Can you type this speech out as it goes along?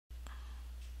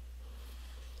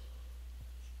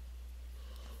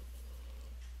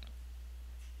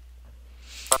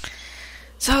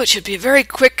So it should be a very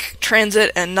quick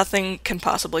transit and nothing can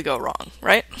possibly go wrong,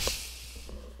 right?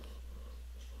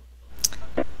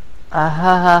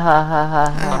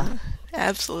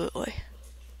 Absolutely.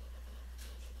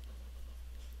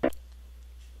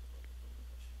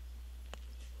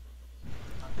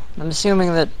 I'm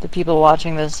assuming that the people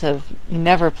watching this have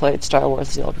never played Star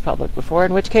Wars The Old Republic before,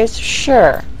 in which case,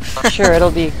 sure. Sure, it'll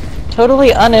be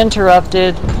totally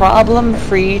uninterrupted,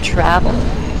 problem-free travel.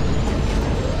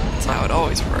 That's how it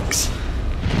always works.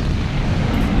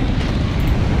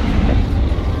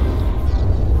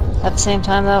 At the same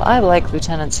time, though, I like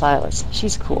Lieutenant Silas.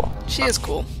 She's cool. She is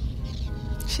cool.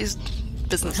 She's Tell the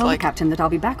businesslike. captain that I'll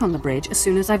be back on the bridge as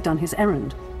soon as I've done his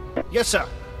errand. Yes, sir.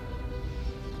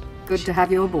 Good to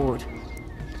have you aboard.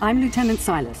 I'm Lieutenant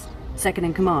Silas, second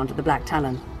in command of the Black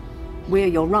Talon. We're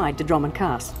your ride to Drummond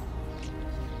Cass.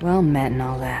 Well met and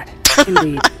all that.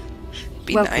 Indeed.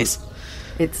 Be Welcome. nice.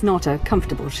 It's not a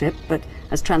comfortable ship, but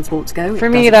as transports go, For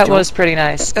me, that was pretty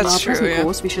nice. That's On our true, present yeah.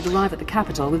 course, we should arrive at the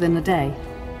capital within a day.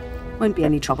 Won't be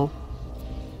any trouble.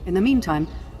 In the meantime,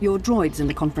 your droid's in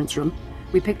the conference room.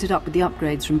 We picked it up with the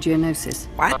upgrades from Geonosis.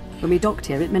 What? When we docked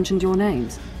here, it mentioned your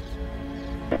names.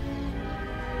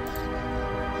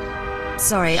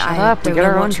 Sorry, Shut I up, we don't got know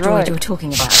our own what droid droid. you're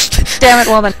talking about. Damn it,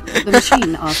 woman! The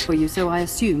machine asked for you, so I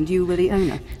assumed you were the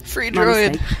owner. Free My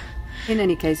droid. mistake. In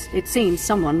any case, it seems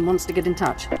someone wants to get in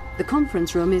touch. The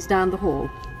conference room is down the hall.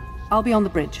 I'll be on the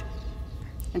bridge.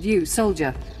 And you,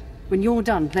 soldier, when you're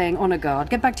done playing honor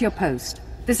guard, get back to your post.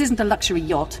 This isn't a luxury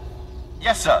yacht.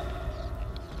 Yes, sir.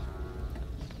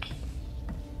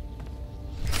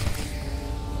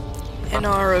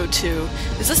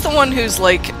 NRO2. Is this the one who's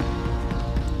like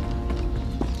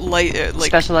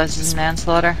Specializes in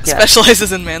manslaughter? Yeah.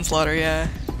 specializes in manslaughter? Yeah.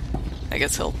 I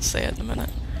guess he'll say it in a minute.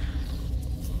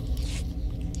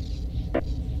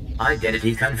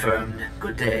 Identity confirmed.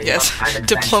 Good day. Yes. I'm Advanced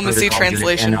Diplomacy, Protocol Unit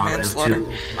translation, NRO2. manslaughter.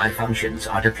 My functions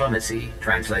are diplomacy,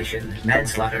 translation,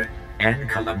 manslaughter, and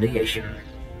calumniation.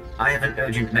 I have an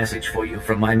urgent message for you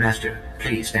from my master.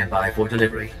 Please stand by for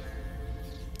delivery.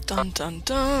 Dun dun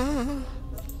dun.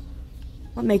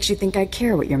 What makes you think I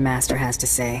care what your master has to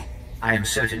say? I am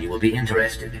certain you will be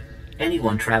interested.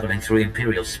 Anyone traveling through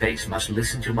Imperial space must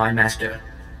listen to my master.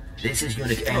 This is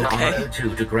Unit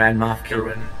NRO2 to Grand Moff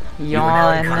Kilran. You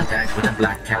are now in Yawn. contact with the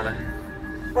Black Talon.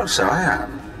 Well, so I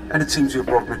am. And it seems you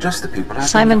brought me just the people I've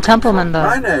Simon been looking Templeman, for. though.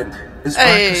 My name is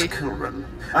Hey. Marcus Kilran.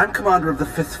 I'm commander of the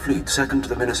 5th Fleet, second to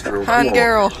the Minister of Han War.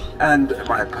 Garel. And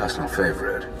my personal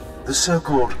favorite, the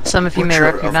so-called Some of you may Butcher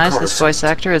of recognize this Coruscant. voice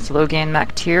actor as Logain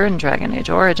MacTier in Dragon Age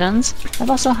Origins, and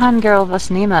also Han Garel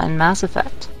Vasnima in Mass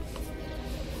Effect.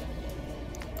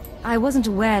 I wasn't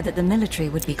aware that the military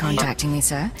would be contacting me,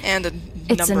 sir. And a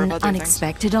It's number an of other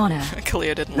unexpected honor. things.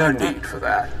 Kalia didn't No like that. need for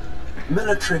that.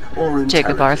 Military or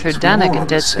Jacob Arthur intelligence, Danik we're all in on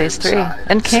Dead the same Space 3, side.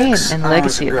 and Kane 6 in hours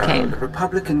Legacy of ago, Kane. The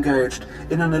Republic engaged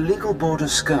in an illegal border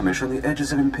skirmish on the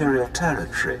edges of Imperial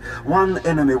territory. One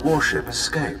enemy warship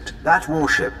escaped. That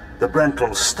warship, the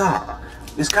Brental Star,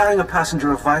 is carrying a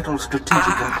passenger of vital strategic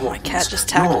my importance. cat just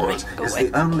tackled me. Yours Go is away.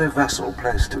 the only vessel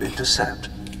placed to intercept.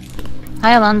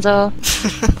 Hi, Alonzo.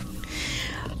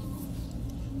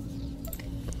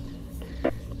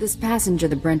 This passenger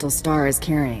the Brental Star is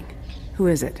carrying, who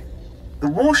is it? The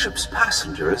warship's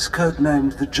passenger is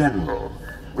codenamed the General.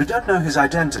 We don't know his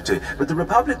identity, but the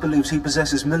Republic believes he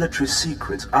possesses military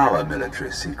secrets, our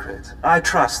military secrets. I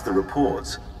trust the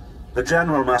reports. The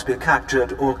General must be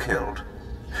captured or killed.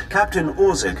 Captain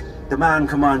Orzik, the man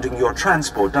commanding your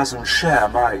transport, doesn't share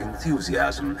my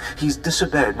enthusiasm. He's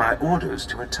disobeyed my orders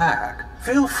to attack.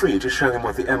 Feel free to show him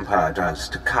what the Empire does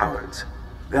to cowards.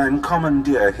 Then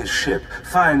commandeer his ship,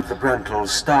 find the Brental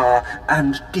Star,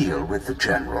 and deal with the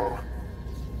General.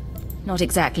 Not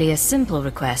exactly a simple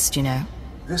request, you know.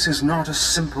 This is not a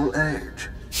simple age.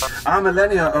 Our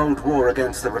millennia-old war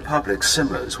against the Republic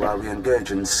simmers while we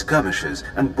engage in skirmishes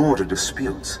and border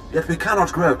disputes. Yet we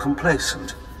cannot grow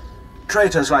complacent.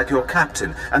 Traitors like your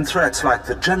captain and threats like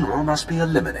the General must be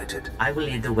eliminated. I will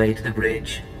lead the way to the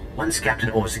bridge. Once Captain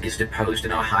Orzik is deposed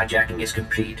and our hijacking is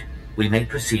complete, we may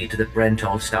proceed to the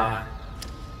Brental Star.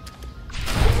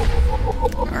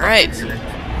 Alright, Excellent.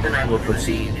 Then I will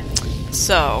proceed.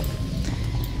 so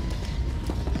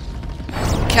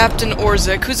Captain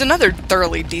Orzik, who's another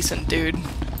thoroughly decent dude,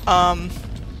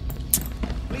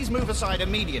 Please move aside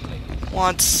immediately.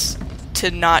 wants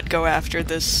to not go after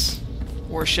this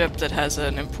warship that has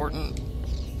an important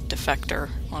defector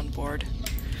on board.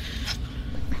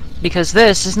 Because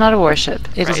this is not a warship,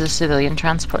 it is Right. a civilian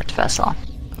transport vessel.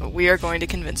 We are going to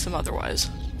convince him otherwise,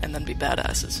 and then be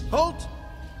badasses. Halt!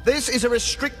 This is a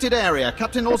restricted area.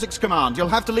 Captain Orzik's command. You'll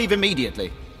have to leave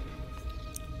immediately.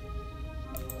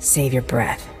 Save your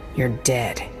breath. You're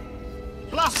dead.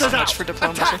 Blasters So much out! for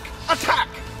diplomacy. Attack! Attack!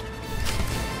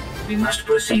 We must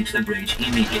proceed to the bridge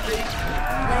immediately.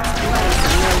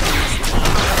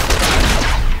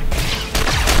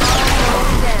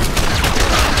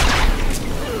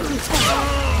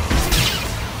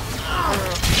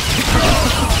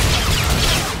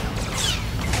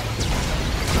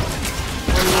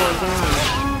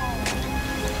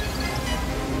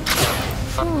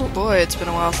 Oh boy, it's been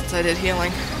a while since I did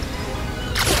healing.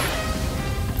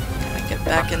 Gotta get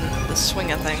back in the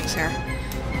swing of things here.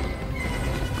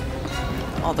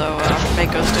 Although,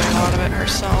 Mako's doing a lot of it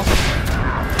herself.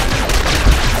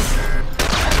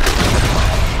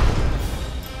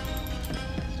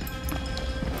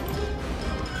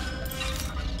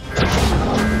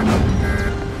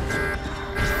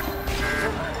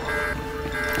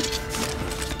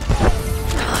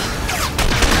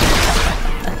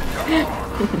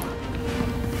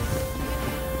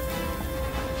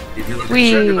 If you are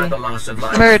We concerned about the loss of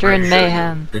life, murder I and assure you,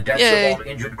 mayhem. The deaths Yay. of all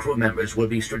injured crew members will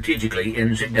be strategically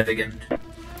insignificant.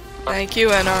 Thank you,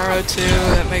 NRO2.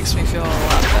 That makes me feel a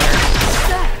lot better.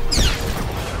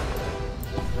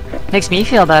 Makes me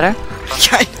feel better.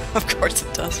 Yeah, of course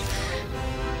it does.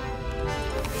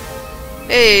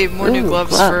 Hey, more new Ooh, gloves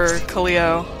gloves. for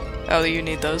Kaleo. Oh, you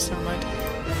need those, never mind.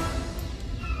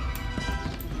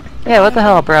 Yeah, what the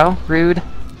hell, bro? Rude.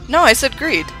 No, I said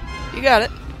greed. You got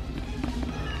it.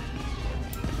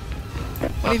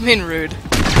 What do you mean rude?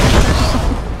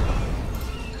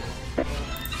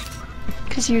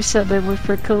 Because you said they were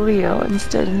for Kaleo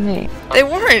instead of me. They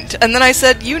weren't, and then I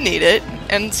said you need it,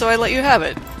 and so I let you have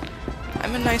it.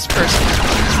 I'm a nice person.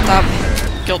 Stop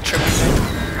guilt tripping me.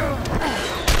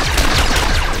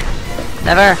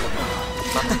 Never.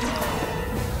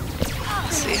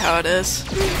 See how it is.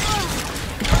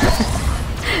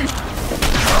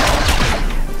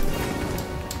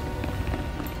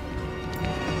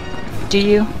 Do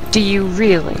you? Do you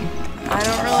really? I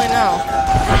don't really know.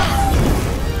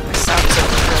 My sound's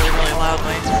open really, really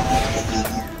loudly.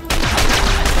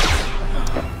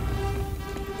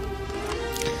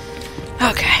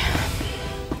 Okay.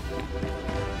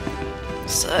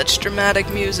 Such dramatic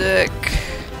music.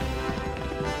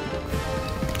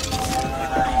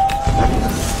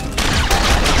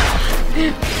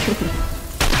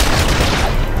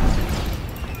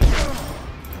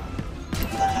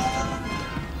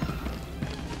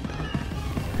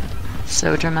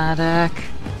 So dramatic.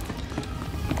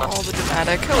 All the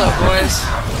dramatic. Hello, boys.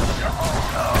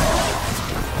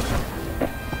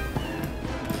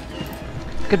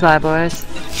 Goodbye, boys.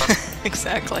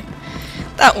 Exactly.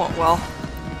 That went well.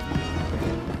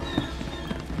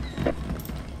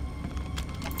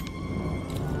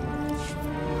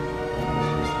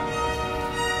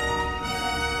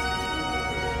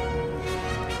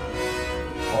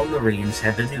 All Marines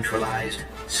have been neutralized.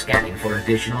 Scanning for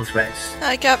additional threats.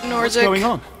 Hi, Captain What's Orzik. going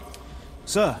on?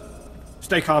 Sir,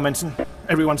 stay calm, Ensign.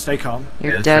 Everyone stay calm.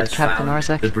 You're No dead, threats Captain found.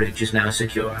 Orzik. The bridge is now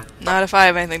secure. Not if I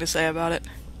have anything to say about it.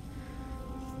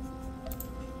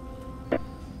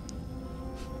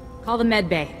 Call the med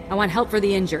bay. I want help for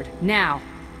the injured. Now.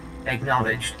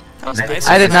 Acknowledged. That was Medical nice.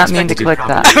 I did not mean to expected click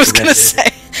properly that. I was gonna directed.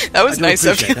 say, that was I do nice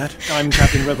of you. appreciate that. I'm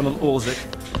Captain Revenant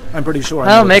Orzik. I'm pretty sure I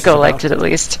Well, know what this is Mako about. liked it at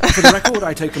least. For the record,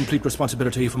 I take complete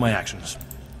responsibility for my actions.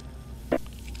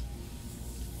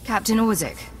 Captain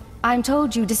Orzik, I'm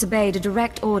told you disobeyed a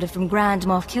direct order from Grand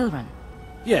Moff Kilran.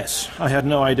 Yes, I had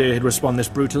no idea he'd respond this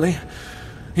brutally.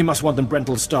 He must want the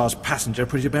Brental Star's passenger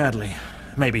pretty badly.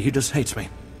 Maybe he just hates me.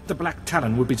 The Black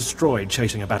Talon would be destroyed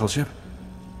chasing a battleship.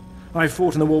 I've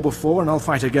fought in the war before, and I'll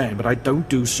fight again, but I don't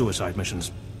do suicide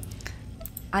missions.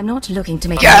 I'm not looking to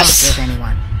make Yes! a mockery of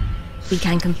anyone. We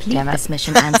can complete Damn it. this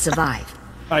mission and survive.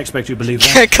 I expect you believe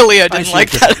that. Kaleo I didn't see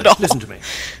like it that at all. Listen to me.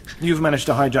 You've managed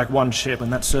to hijack one ship,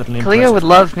 and that's certainly Kaleo impressive. would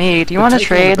love me. Do you want to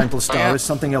Taking on trade? the Brental Star Yeah. is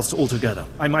something else altogether.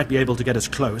 I might be able to get us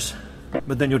close,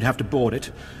 but then you'd have to board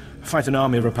it, fight an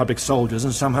army of Republic soldiers,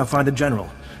 and somehow find a general.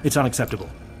 It's unacceptable.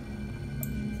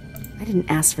 I didn't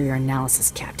ask for your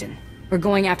analysis, Captain. We're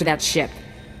going after that ship.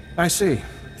 I see.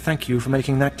 Thank you for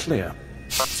making that clear.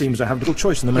 Seems I have little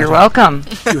choice in the matter. You're welcome.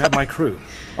 You have my crew.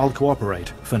 I'll cooperate,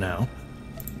 for now.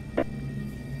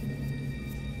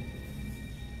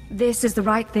 This is the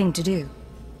right thing to do.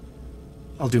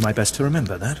 I'll do my best to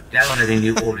remember that. Downloading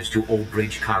new orders to all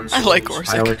bridge consoles. I like Orzik.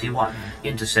 Priority 1.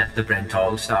 Intercept the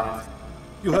Brental Star.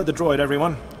 You heard the droid,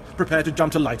 everyone. Prepare to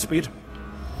jump to lightspeed.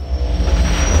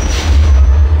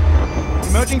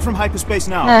 Emerging from hyperspace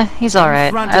now. He's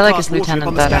alright. I like his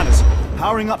lieutenant better.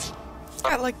 Powering up.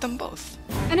 I like them both.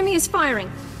 Enemy is firing.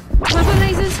 Weapon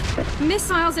lasers,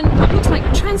 missiles, and what looks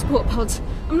like transport pods.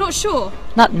 I'm not sure.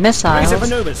 Not missiles. Laser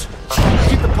maneuvers.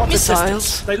 Keep the pods at Missiles?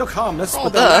 distance. They look harmless, Oh,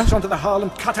 but they'll duh. latch onto the hull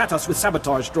and cut at us with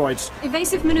sabotage droids.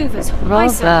 Evasive maneuvers. Aye, Roll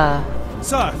sir. the...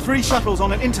 Sir, 3 shuttles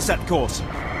on an intercept course.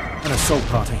 An assault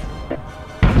party.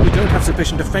 We don't have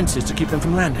sufficient defenses to keep them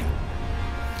from landing.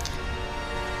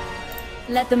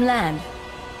 Let them land.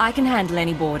 I can handle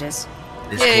any borders.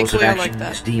 This Yay, course of clear like action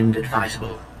that. is deemed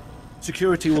advisable.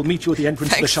 Security will meet you at the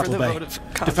entrance Thanks to for the the shuttle vote bay.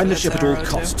 of Defend the confidence ship at in all R02.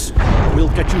 costs. We'll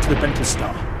get you to the Brental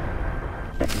Star.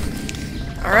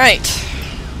 Alright.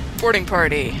 Boarding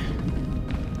party.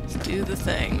 Let's do the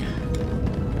thing.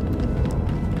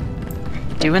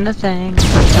 Doing the thing.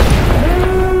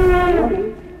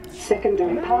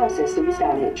 Secondary power systems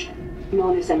damaged.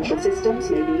 Non-essential systems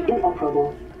may be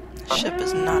inoperable. Ship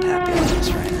is not happy with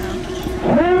us right now.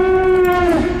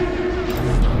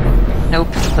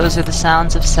 Nope, those are the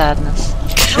sounds of sadness.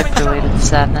 Ship-related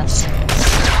sadness.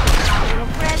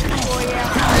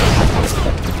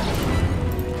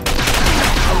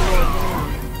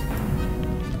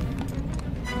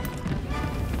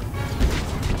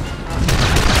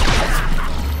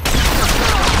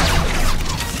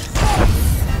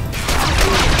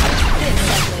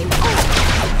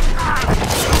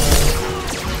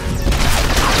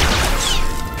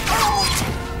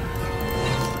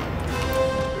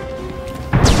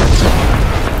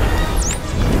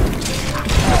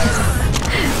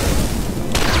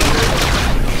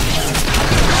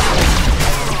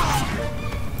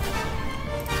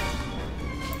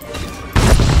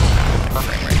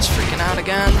 Frame rate's freaking out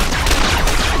again.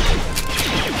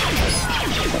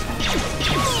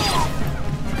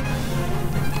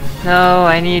 No,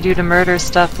 I need you to murder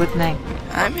stuff with me.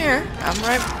 I'm here.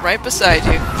 I'm right beside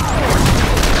you.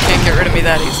 Can't get rid of me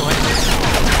that easily.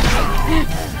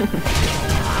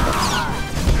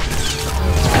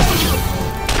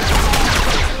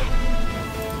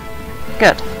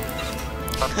 Good.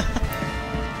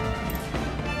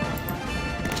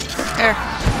 Here.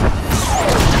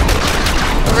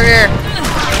 Over here.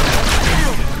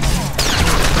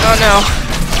 Oh no.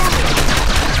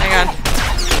 Hang on.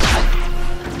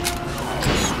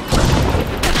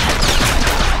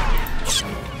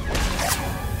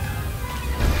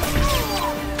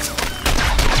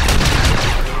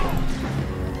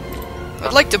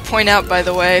 I'd like to point out, by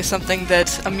the way, something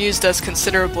that amused us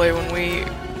considerably when we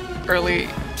early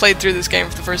played through this game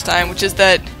for the first time, which is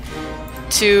that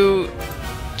to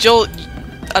jolt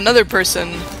another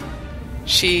person,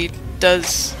 she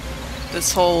does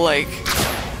this whole, like,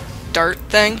 dart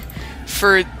thing.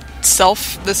 For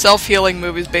the self-healing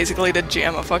move is basically to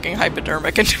jam a fucking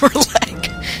hypodermic into her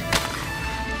leg.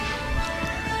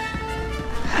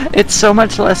 It's so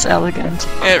much less elegant.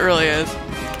 It really is.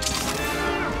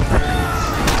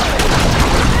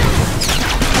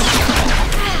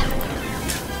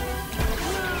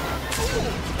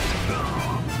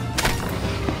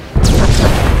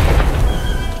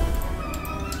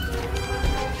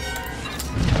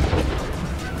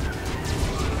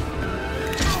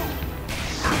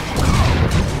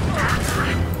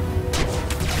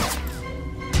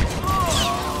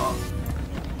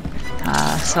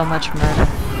 So much murder.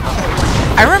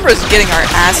 I remember us getting our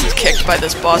asses kicked by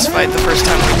this boss fight the first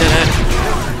time we did it.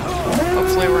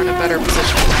 Hopefully we're in a better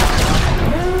position.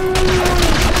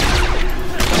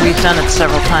 We've done it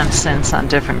several times since on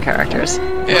different characters.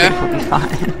 Yeah. I think we'll be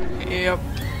fine. Yep.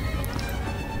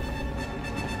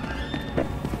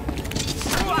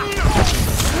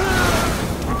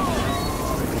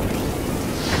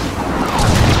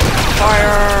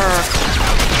 Fire!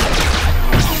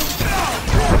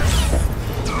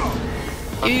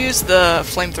 You use the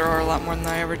flamethrower a lot more than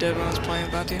I ever did when I was playing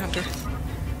Bounty Hunter.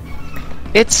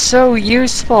 It's so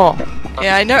useful.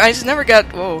 Yeah, I know. I just never got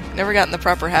in the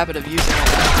proper habit of using it.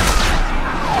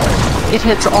 It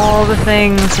hits all the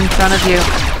things in front of you.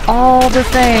 All the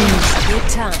things. Good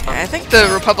time. Yeah, I think the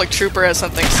Republic Trooper has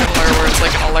something similar where it's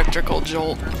like an electrical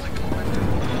jolt.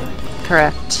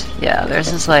 Correct. Yeah,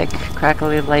 there's this like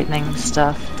crackly lightning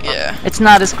stuff. Yeah. It's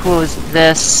not as cool as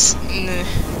this.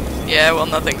 Yeah, well,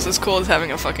 nothing's as cool as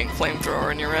having a fucking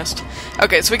flamethrower in your wrist.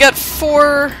 Okay, so we got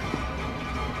 4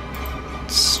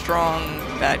 strong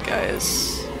bad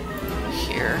guys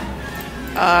here.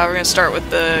 We're gonna start with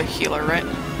the healer, right?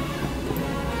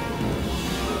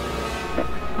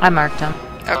 I marked him.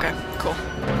 Okay, cool.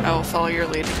 I will follow your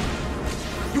lead.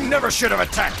 You never should have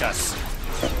attacked us!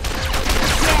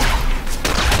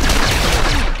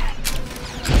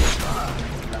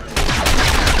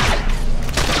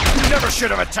 You never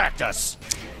should have attacked us!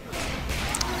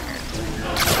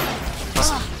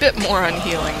 A bit more on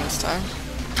healing this time.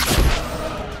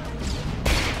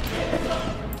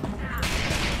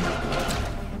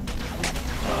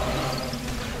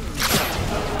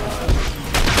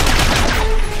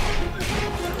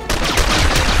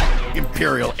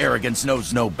 arrogance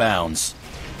knows no bounds.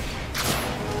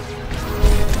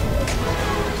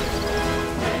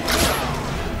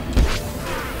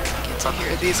 Get to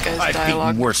hear these guys' I've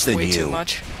dialogue beaten worse than way you. too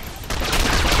much.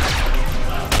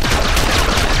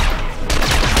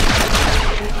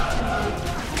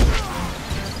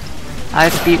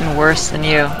 I've beaten worse than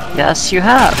you. Yes, you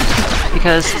have.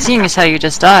 Because seeing as how you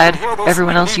just died,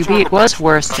 everyone else you beat was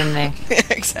worse than me.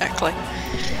 Exactly.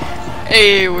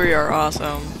 Hey, we are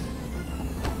awesome.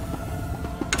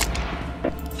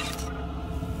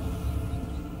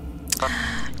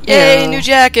 Yay, new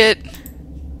jacket!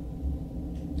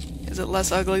 Is it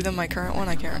less ugly than my current one?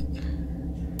 I can't.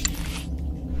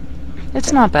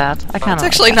 It's not bad. I kind of.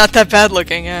 It's actually not that bad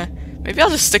looking. Yeah, maybe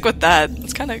I'll just stick with that.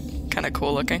 It's kind of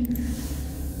cool looking.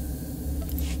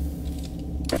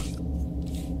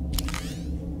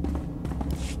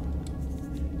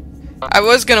 I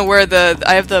was gonna wear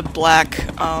I have the black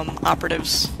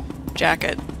operative's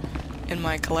jacket in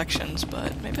my collections,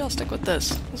 but maybe I'll stick with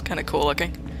this. It's kind of cool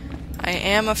looking. I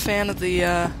am a fan of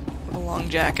the long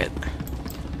jacket.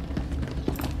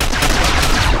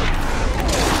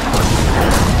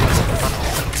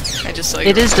 I just saw you.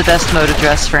 It is the best mode of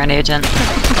dress for an agent.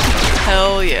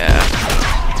 Hell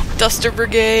yeah. Duster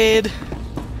Brigade.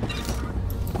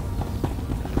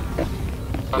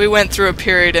 We went through a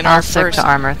period in our stick first... to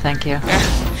armor, thank you.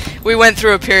 We went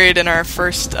through a period in our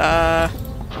first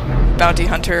bounty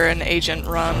hunter and agent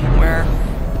run where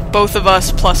both of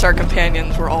us plus our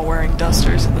companions were all wearing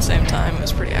dusters at the same time. It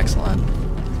was pretty excellent.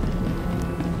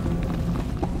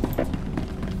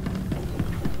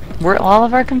 Were all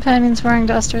of our companions wearing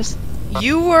dusters?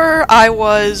 You were, I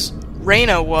was,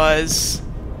 Reyna was.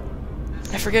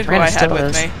 I forget who Reyna I had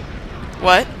with is. me.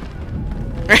 What?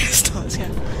 Reyna still is, yeah.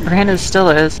 Reyna still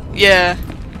is. Yeah.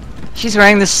 She's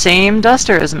wearing the same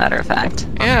duster, as a matter of fact.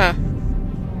 Yeah.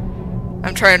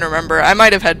 I'm trying to remember. I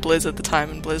might have had Blizz at the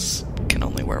time, and Blizz can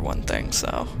only wear one thing,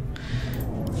 so...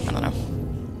 I don't know.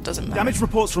 Doesn't matter. Damage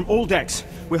reports from all decks.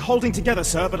 We're holding together,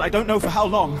 sir, but I don't know for how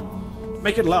long.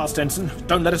 Make it last, Ensign.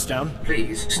 Don't let us down.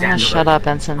 Please stand alert. Shut up,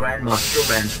 Ensign. Grand Moff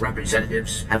Kilran's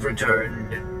representatives have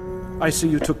returned. I see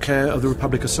you took care of the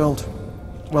Republic assault.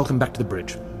 Welcome back to the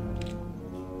bridge.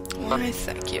 Why,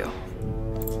 thank you.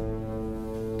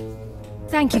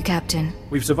 Thank you, Captain.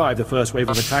 We've survived the first wave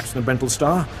of attacks from the Brental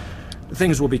Star.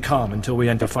 Things will be calm until we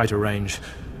enter fighter range.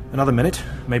 Another minute,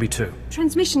 maybe two.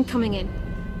 Transmission coming in.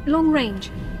 Long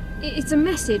range. It's a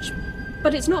message,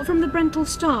 but it's not from the Brental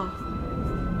Star.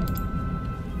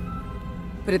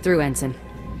 Put it through, Ensign.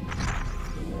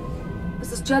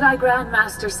 This is Jedi Grand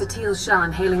Master Satil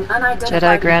Shan hailing unidentified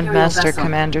Jedi Grand Imperial Master vessel.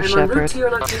 Commander I'm en Shepard. route to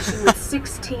your location with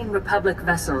 16 Republic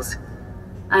vessels.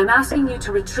 I'm asking you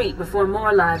to retreat before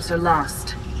more lives are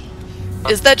lost.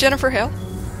 Is that Jennifer Hale?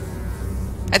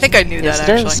 I think I knew Yes, that,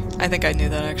 it actually. I think I knew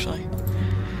that, actually.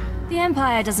 The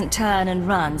Empire doesn't turn and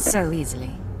run so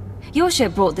easily. Your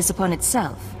ship brought this upon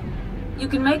itself. You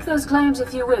can make those claims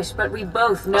if you wish, but we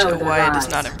both know Joe they're Wyatt lies.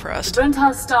 is not impressed. The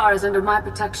Brental Star is under my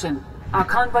protection. Our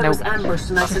convoy was ambushed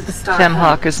and I sent the Star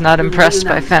Femhawk is not We impressed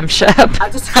by reunite. FemShep. I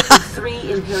just crippled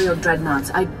 3 Imperial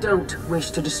dreadnoughts. I don't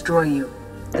wish to destroy you.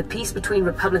 The peace between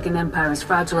Republic and Empire is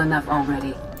fragile enough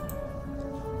already.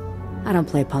 I don't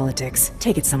play politics.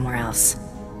 Take it somewhere else.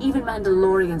 Even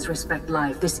Mandalorians respect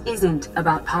life. This isn't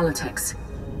about politics.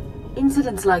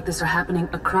 Incidents like this are happening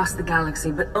across the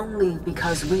galaxy, but only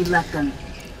because we let them.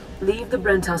 Leave the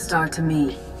Brental Star to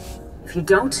me. If you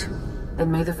don't, then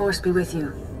may the Force be with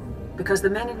you. Because the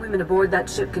men and women aboard that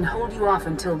ship can hold you off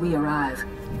until we arrive.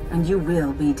 And you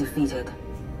will be defeated.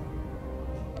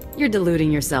 You're deluding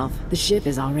yourself. The ship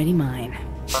is already mine.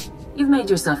 You've made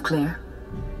yourself clear.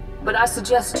 But I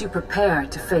suggest you prepare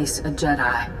to face a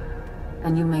Jedi.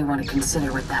 And you may want to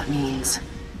consider what that means.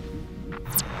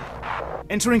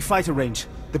 Entering fighter range.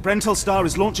 The Brental Star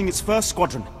is launching its first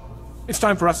squadron. It's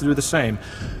time for us to do the same.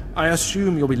 I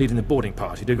assume you'll be leading the boarding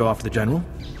party to go after the General?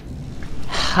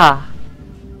 Ha.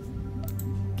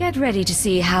 Get ready to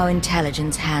see how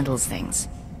intelligence handles things.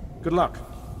 Good luck.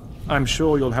 I'm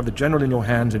sure you'll have the General in your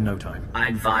hands in no time. I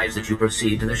advise that you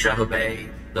proceed to the shuttle bay.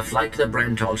 The flight to the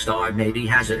Brental Star may be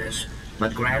hazardous,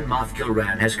 but Grand Moff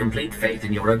Kilran has complete faith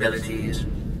in your abilities.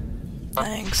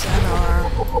 Thanks,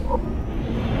 NR.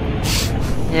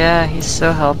 Yeah, he's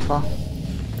so helpful.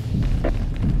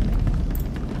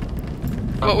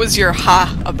 What was your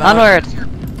ha about? Onward!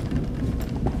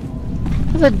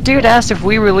 The dude asked if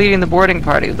we were leading the boarding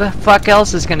party. Who the fuck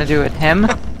else is gonna do it? Him?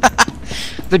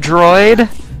 The droid?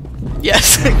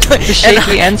 Yes. The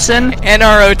shaky ensign?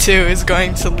 NRO2 is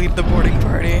going to lead the boarding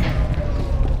party.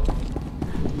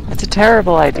 It's a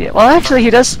terrible idea. Well, actually,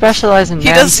 he does specialize in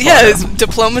manslaughter. Yeah, his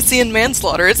diplomacy and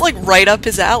manslaughter. It's like right up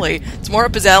his alley. It's more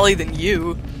up his alley than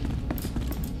you.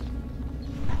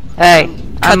 Hey,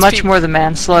 I'm much more the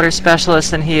manslaughter specialist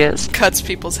than he is. Cuts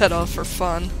people's head off for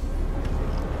fun.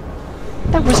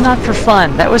 That was not for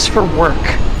fun. That was for work.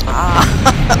 Ah.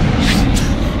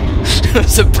 It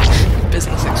was a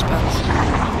business expense.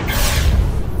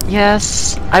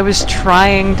 Yes, I was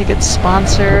trying to get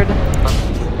sponsored.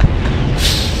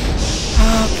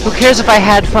 Who cares if I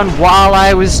had fun while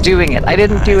I was doing it? I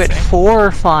didn't do it for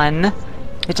fun.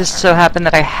 It just so happened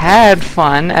that I had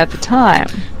fun at the time.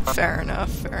 Fair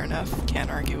enough, fair enough. Can't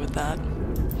argue with that.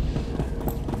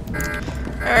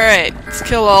 Alright, let's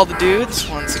kill all the dudes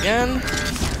once again.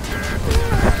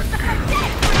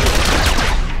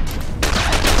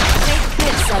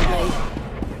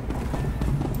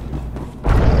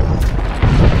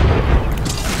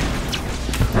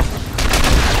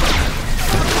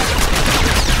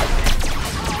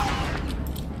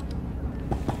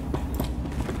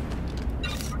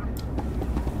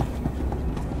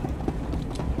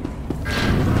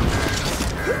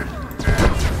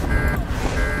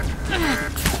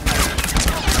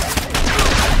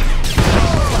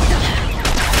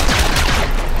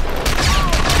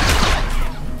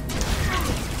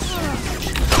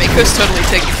 Mako's totally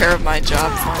taking care of my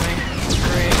job for me.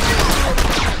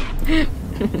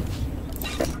 Great.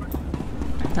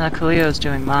 Coolio's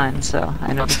doing mine, so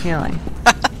I know the feeling.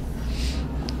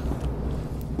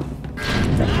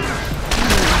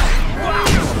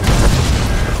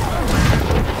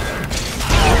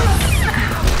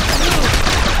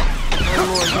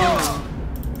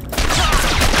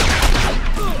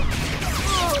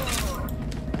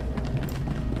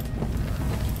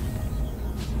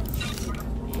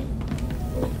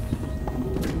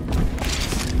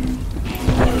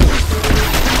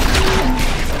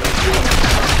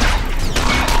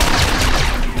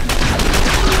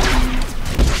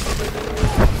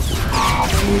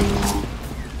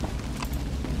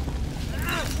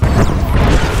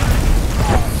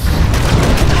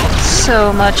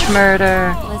 So much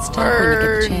murder. Let's talk when you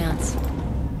get the chance.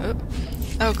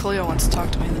 Oh, Coolio wants to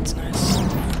talk to me. That's nice. I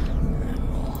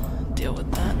will deal with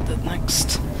that the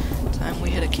next time we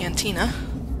hit a cantina.